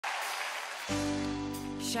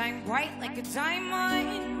Shine bright like a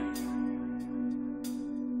diamond.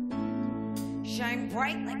 Shine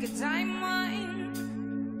bright like a diamond.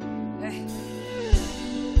 Hey.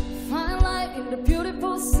 Find light in the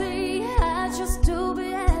beautiful sea. I just to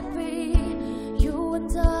be happy. You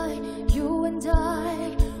and I,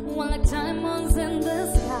 one like diamonds in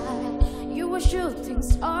the sky. You a shooting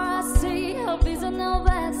star, I see a vision of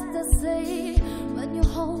ecstasy. When you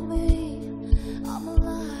hold me, I'm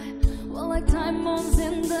alive. One like diamonds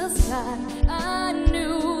in the sky. I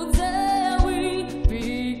knew that we'd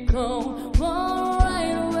become one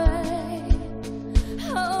right away.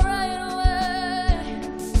 Oh, right away.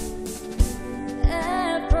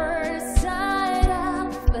 At first sight,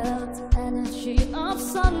 I felt the energy of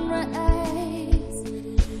sun rays.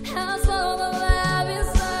 I saw the love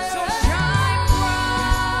inside. So shine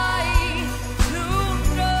bright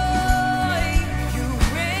tonight. You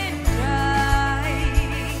and I,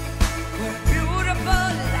 we're beautiful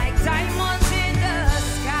like diamonds in the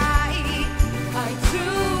sky. Eye to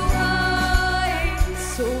eye,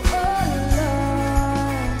 so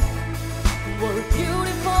alive. We're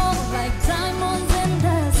beautiful like diamonds in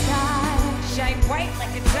the sky. Shine bright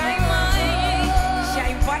like a diamond.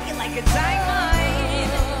 Shine bright like a diamond.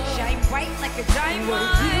 Shine bright like a We're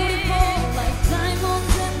beautiful diamond. like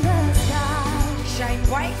diamonds in the sky. Shine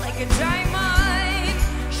bright like a diamond.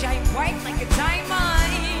 Shine bright like a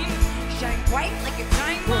diamond. Shine bright like a We're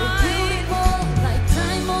diamond. beautiful like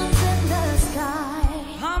diamonds in the sky.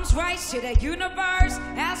 Palms rise to the universe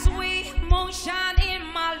as we moonshine in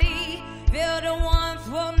Mali. Feel the warmth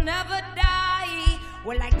will never die.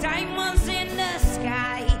 We're like diamonds in the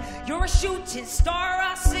sky. You're a shooting star,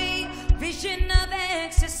 I see. Vision of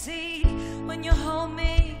ecstasy. When you hold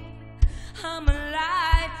me, I'm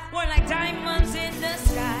alive. We're like diamonds in the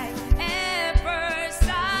sky. At first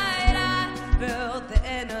sight, I felt the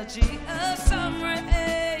energy of summer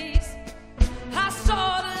haze. I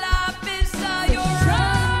saw the life inside your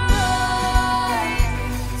eyes.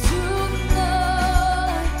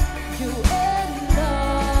 Tonight, you and I,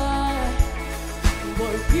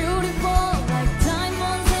 we're beautiful like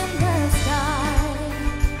diamonds in the sky.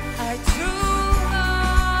 Eye to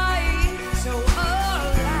eye, so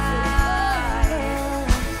alive.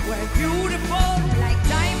 We're beautiful like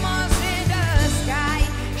diamonds in the sky.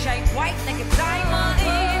 Shine bright like a diamond.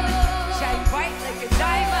 Shine bright like a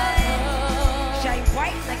diamond. Shine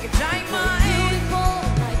bright like a diamond. Beautiful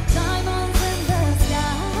like diamonds in the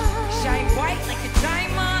sky. Shine bright like a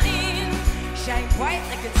diamond. Shine bright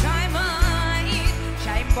like a diamond.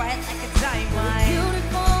 Shine bright like a diamond.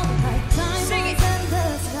 Beautiful like Sing it. diamonds in the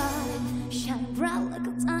sky. Shine bright like a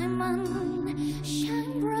diamond.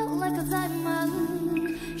 Shine bright like a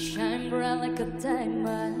diamond. Shine bright like a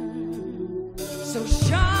diamond.